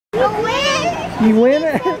You win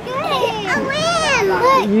it? So good. I win.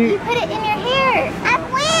 Look, you put it in your hair. I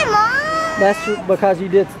win, Mom. That's because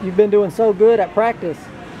you've been doing so good at practice.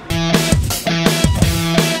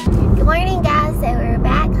 Good morning, guys. So we're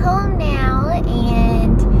back home now,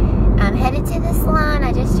 and I'm headed to the salon.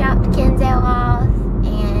 I just dropped Kinsley off,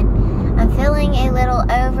 and I'm feeling a little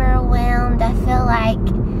overwhelmed. I feel like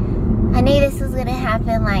I knew this was gonna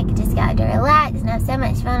happen. Like, just got to relax and have so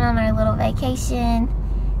much fun on our little vacation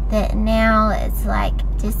that now it's like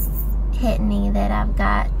just hitting me that I've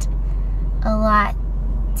got a lot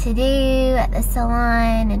to do at the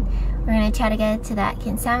salon, and we're gonna try to go to that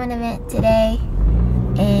consignment event today,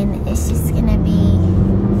 and it's just gonna be,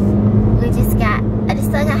 I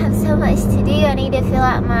just feel like I have so much to do. I need to fill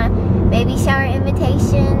out my baby shower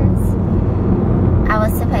invitations. I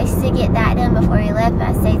was supposed to get that done before we left, but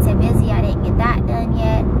I stayed so busy I didn't get that done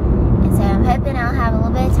yet, and so I'm hoping I'll have a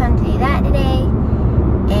little bit of time to do that today.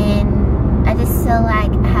 And I just feel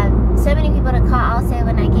like I have so many people to call also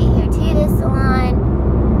when I get here to the salon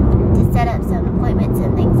to set up some appointments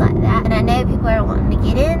and things like that. And I know people are wanting to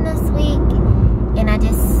get in this week, and I'm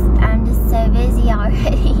just so busy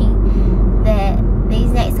already that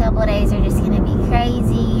these next couple of days are just gonna be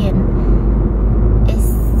crazy. And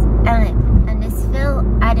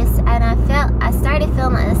I started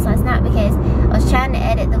filming like this last night because I was trying to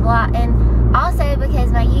edit the vlog, and also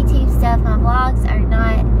because my YouTube stuff, my vlogs are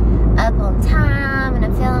not up on time, and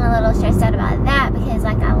I'm feeling a little stressed out about that because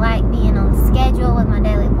like I like being on schedule with my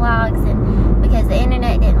daily vlogs, and because the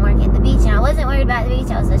internet didn't work at the beach, and I wasn't worried about the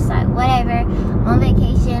beach. I was just like, whatever, I'm on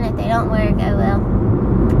vacation, if they don't work, oh well.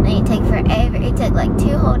 And it take forever. It took like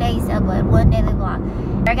 2 whole days to upload one daily vlog.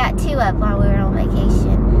 I got 2 up while we were on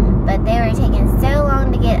vacation, but they were taking so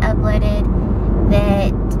long to get uploaded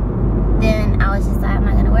that then I was just like, I'm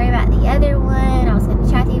not gonna worry about the other one. I was gonna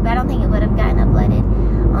try to, but I don't think it would have gotten uploaded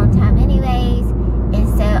on time anyways. And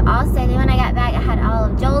so also then when I got back, I had all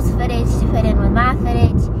of Joel's footage to put in with my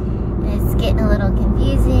footage, and it's getting a little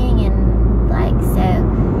confusing, and like, so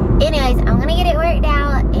anyways, I'm gonna get it worked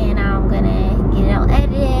out, and I'm gonna get it all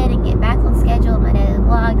edited and get back on schedule with my daily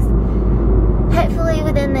vlogs hopefully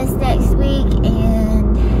within this next week.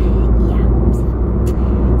 And yeah,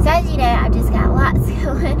 so as you know, I've just got lots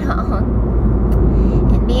going on,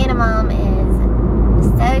 and being a mom is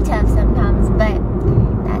so tough sometimes, but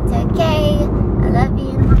that's okay. I love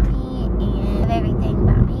being a mommy and everything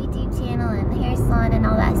about my YouTube channel and the hair salon and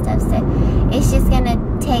all that stuff, so it's just gonna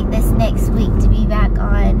take this next week to be back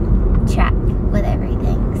on track with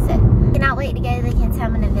everything. So I cannot wait to go to the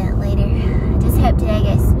consignment event later. I just hope today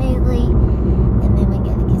goes smoothly, and then we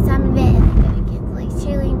go to the consignment event, and then go to Kinsley's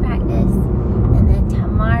cheerleading practice, and then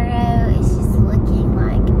tomorrow is just looking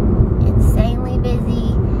like insanely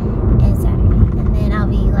busy, and Saturday, and then I'll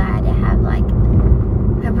be glad to have like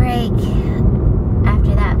a break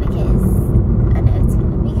after that because I know it's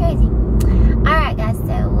gonna be crazy. Alright guys,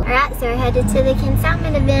 so we're headed to the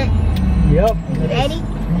consignment event. Yep. You ready?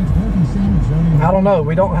 I don't know.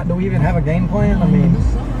 Do we even have a game plan? I mean,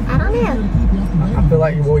 I don't know. I feel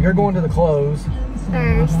like, well, you're going to the clothes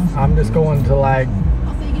First. I'm just going to like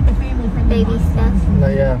Baby stuff.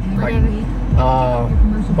 Yeah. Whatever.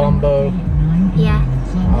 Like Bumbo. Yeah.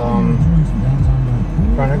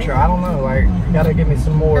 Furniture. I don't know. Like, you gotta give me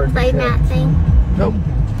some more. The playmats thing. Nope.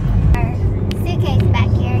 Our suitcase back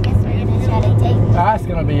here. I guess we're gonna try to take. That's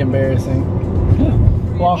gonna be embarrassing.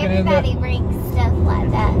 Walking in there. Everybody brings stuff like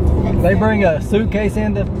that. They bring a suitcase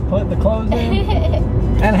in to put the clothes in.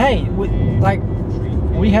 And hey,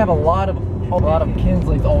 we have a lot of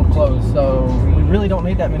Kinsley's old clothes, so we really don't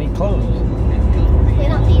need that many clothes. We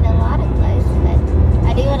don't need a lot of clothes, but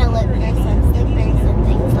I do want to look for some slippers and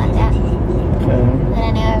things like that. Okay. That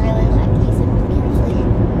I know I really like using with Kinsley.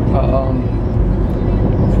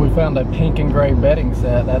 If we found a pink and gray bedding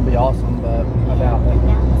set, that'd be awesome, but I doubt it.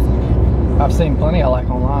 I've seen plenty I like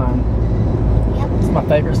online. Yep. It's my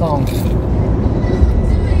favorite song.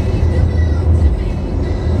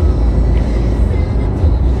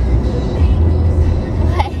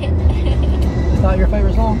 What? It's not your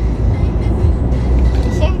favorite song?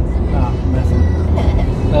 Sure. Nah, I'm messing.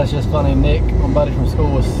 That's just funny. Nick, my buddy from school,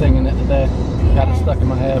 was singing it today. Got it stuck in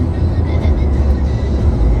my head.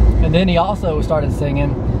 And then he also started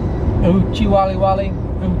singing Oochie Wally Wally,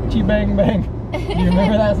 Oochie Bang Bang. Do you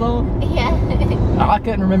remember that song? Yeah. I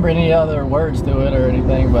couldn't remember any other words to it or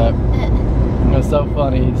anything, but it was so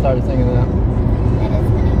funny. He started singing that. That is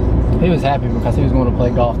funny. He was happy because he was going to play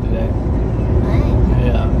golf today. What?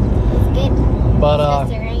 Yeah. It's good. But it's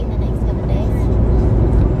supposed to rain the next couple days.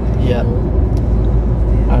 Yeah.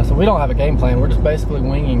 So we don't have a game plan. We're just basically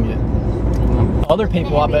winging it. Other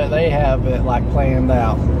people, I bet they have it like planned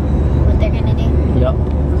out. What they're gonna do? Yep.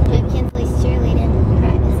 Maybe Kinsley's cheerleading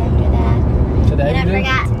practice after that. Today And I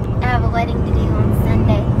forgot I have a wedding to do on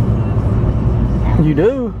Sunday. So, you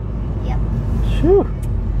do? Yep. Shoo.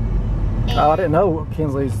 And, Oh, I didn't know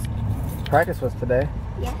Kinsley's practice was today.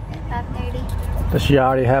 Yeah, at 5:30. Does she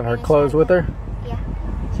already have her clothes with her? Yeah.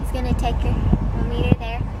 She's gonna take her. We'll meet her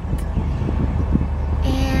there.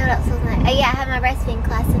 And what else was that? Oh yeah, I have my breastfeeding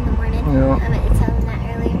class in the morning. Yeah. I meant to tell them that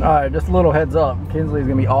earlier. Alright, just a little heads up. Kinsley's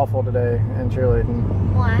gonna be awful today in cheerleading.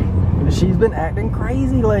 Why? She's been acting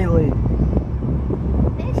crazy lately.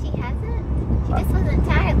 No, she hasn't. She just wasn't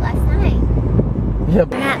tired last night.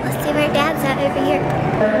 Yep. Alright, let's see where Dad's at over here.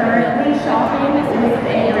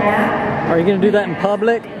 Are you gonna do that in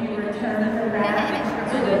public? Look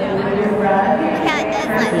how it does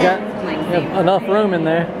like You that. have enough room in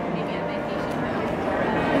there.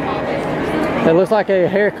 It looks like a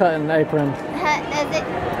haircutting apron. Does it?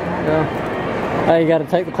 Yeah. Hey, you gotta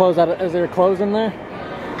take the clothes out. Is there clothes in there?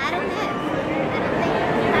 I don't know.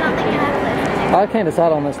 I don't think I have clothes. I can't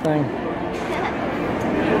decide on this thing.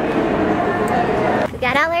 We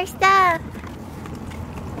got all our stuff.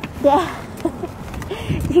 Yeah.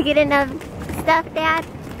 You get enough stuff, Dad?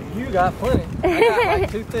 You got plenty. I got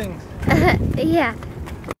like 2 things. Yeah.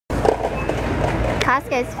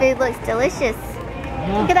 Costco's food looks delicious.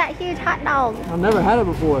 Look at that huge hot dog. I've never had it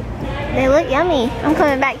before. They look yummy. I'm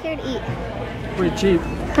coming back here to eat. Pretty cheap.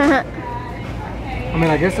 I mean,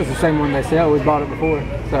 I guess it's the same one they sell. We bought it before.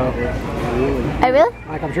 So. Oh, really?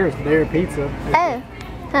 Like, I'm sure it's their pizza. Oh.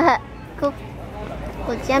 Cool.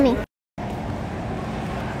 Looks yummy.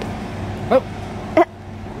 Oh.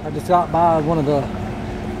 I just got by one of the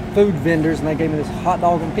food vendors and they gave me this hot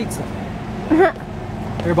dog and pizza.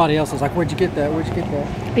 Everybody else was like, where'd you get that? Where'd you get that?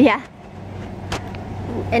 Yeah.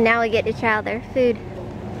 And now we get to try their food.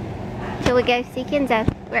 Till we go see Kenzo.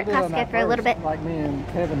 We're at Costco for a little bit. Like me and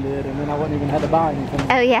Kevin did, and then I wouldn't even have to buy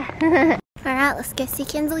anything. Oh yeah. Alright, let's go see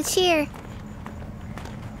Kinsley cheer.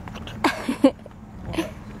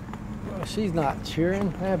 Well, she's not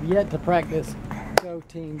cheering. I have yet to practice Go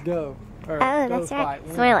Team Go. Or Oh, go that's right. fight,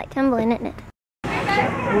 It's more like tumbling, isn't it?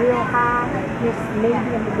 Real high, just medium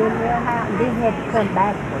to then real high, and then had to come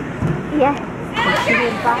backwards. Yeah. She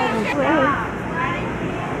didn't fall in place.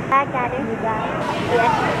 I got her. You got it.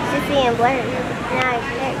 Yeah. She's being blurred. Now,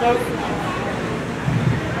 there it goes.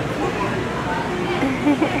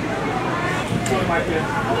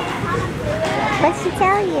 What'd she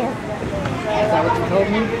tell you? Is that what you told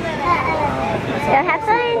me? Go have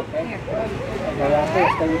fun.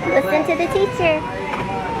 Listen to the teacher.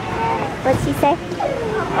 What'd she say?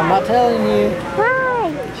 I'm not telling you.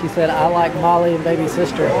 Why? She said, I like Mollie and baby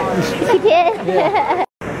sister. She did? Yeah.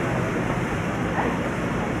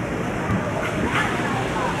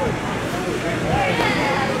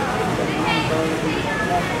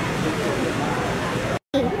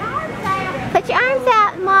 Put your arms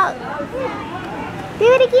out, Mollie. Do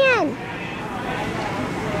it again.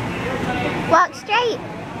 Walk straight.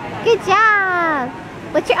 Good job.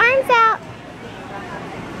 Put your arms out.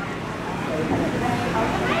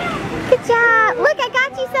 Good job. Look, I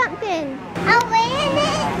got you something. I win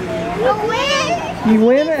it. You win. You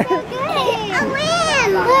win it? So good. I win.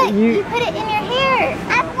 Look, you put it in your hair.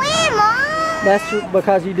 I win, Mom. That's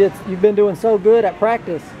because you've been doing so good at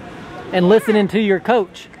practice and listening to your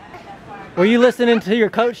coach. Were you listening to your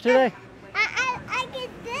coach today? I get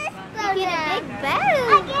this photo. You get a big bow.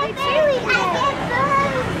 I get bows.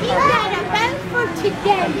 You got a bow for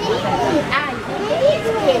today.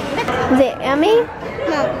 Is it yummy?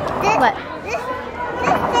 No. What? This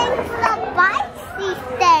thing's a spicy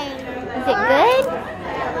thing. Is it good?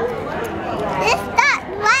 It's not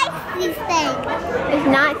spicy thing. It's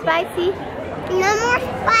not spicy? No more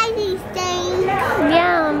spicy things.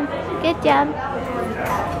 Yum. Good job.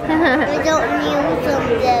 We don't use them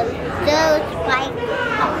though. Those spicy.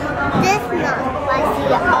 This not spicy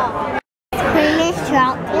at all. Creamy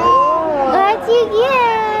chocolate. What'd you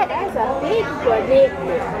get? That's a big one, isn't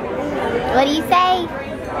it? What do you say?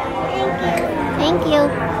 Thank you.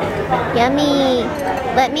 Yummy.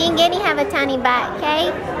 Let me and Giddy have a tiny bite,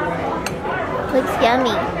 okay? Looks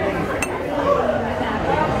yummy.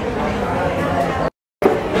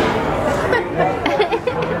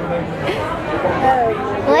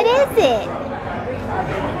 What is it?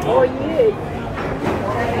 Oh, yeah.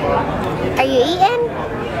 Are you eating?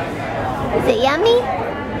 Is it yummy?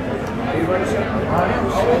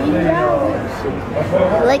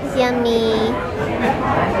 Looks yummy.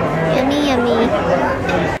 Yummy, yummy.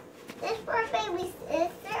 This for baby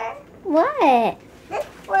sister? What? This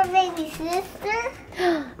for baby sister?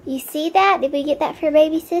 You see that? Did we get that for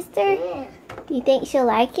baby sister? Yeah. You think she'll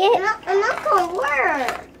like it? I'm not gonna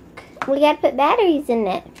work. We gotta put batteries in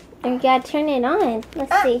it. Or you gotta turn it on.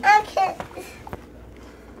 Let's see. I can't.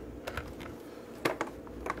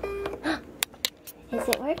 Is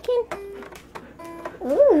it working?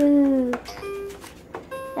 Ooh.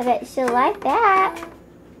 I bet she'll like that.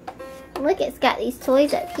 Look, it's got these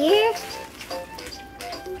toys up here.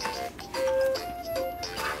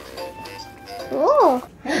 Ooh.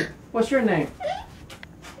 Hey, what's your name?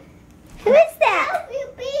 Who is that?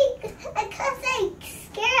 Beaks. Because I'm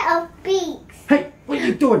scared of beaks. Hey, what are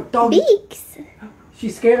you doing, Doggie? Beaks.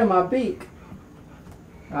 She's scared of my beak.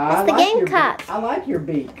 That's the your gamecock. beak. I like your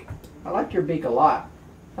beak. I like your beak a lot.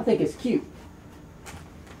 I think it's cute.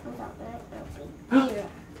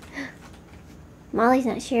 Mollie's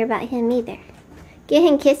not sure about him either. Give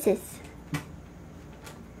him kisses.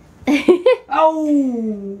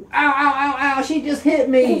 Oh! Ow, ow, ow, ow. She just hit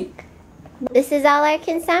me. This is all our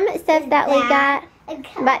consignment stuff that we got.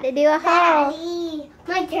 About to do a haul. Daddy,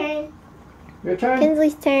 my turn. Your turn.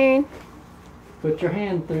 Kinsley's turn. Put your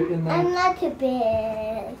hand through in there. I'm not too big.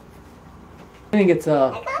 I think it's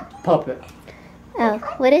a puppet. Oh,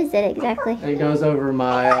 what is it exactly? It goes over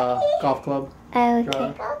my golf club. Oh, okay.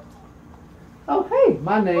 Drive. Oh, hey,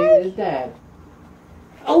 my name is Dad.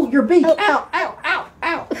 Oh, your beak. Oh. Ow, ow, ow,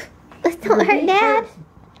 ow. Let's don't Your hurt beak Dad. hurts.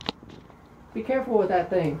 Be careful with that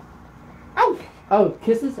thing. Oh. Oh,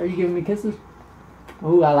 kisses? Are you giving me kisses?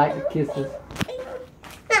 Oh, I like the kisses.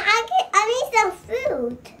 I need some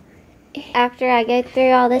food. After I go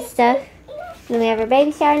through all this stuff, and we have our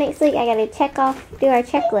baby shower next week, I gotta do our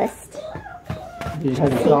checklist. Have you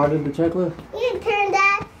started the checklist? Your turn,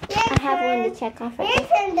 Dad. I have one to check off right Your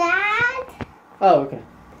turn, Dad. Oh, okay.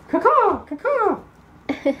 Caw-caw, caw-caw,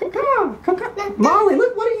 caw-caw, caw-caw. Mollie,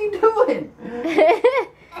 look, what are you doing?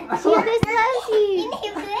 She just loves you.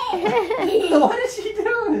 What is she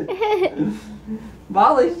doing?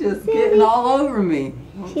 Mollie's just getting all over me.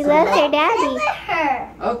 She loves her daddy.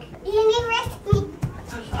 Her. Okay. You need recipe.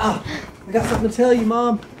 Oh, I got something to tell you,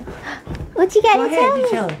 Mom. What you got Go to ahead, tell you me?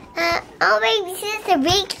 tell her. Oh, baby sister,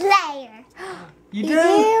 big player. You You do?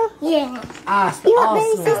 do? Yeah. Ah, You want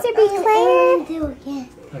awesome. baby sister be Claire? Do it again.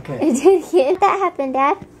 Okay. That happened,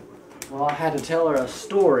 Dad. Well, I had to tell her a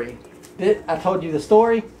story. I told you the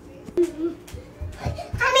story? Honey,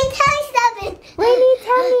 tell me something. What did you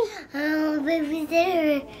tell me? Oh, baby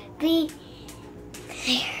sister, be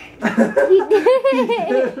You do.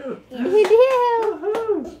 You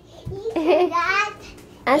do. that.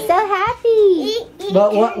 I'm so happy.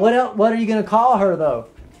 But what else? What are you gonna call her though?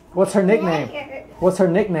 What's her nickname? What's her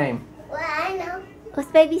nickname? Well, I know.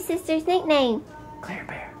 What's baby sister's nickname? Claire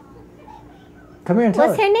Bear. Come here and tell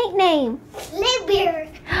What's her. her nickname? Live beer.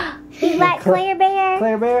 You like Claire Bear?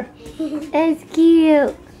 Claire Bear. That's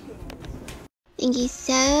cute. Thank you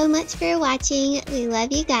so much for watching. We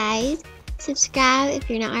love you guys. Subscribe if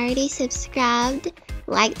you're not already subscribed.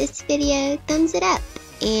 Like this video, thumbs it up,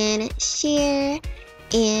 and share.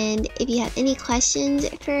 And if you have any questions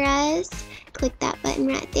for us, click that button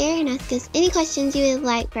right there and ask us any questions you would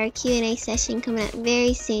like for our Q&A session coming up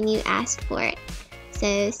very soon. You asked for it.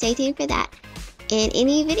 So stay tuned for that. And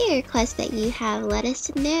any video requests that you have, let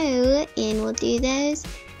us know, and we'll do those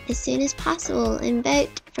as soon as possible. And vote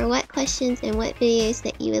for what questions and what videos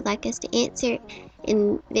that you would like us to answer,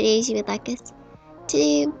 and videos you would like us to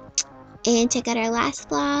do. And check out our last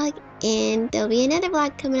vlog, and there'll be another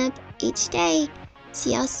vlog coming up each day.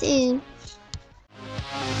 See y'all soon.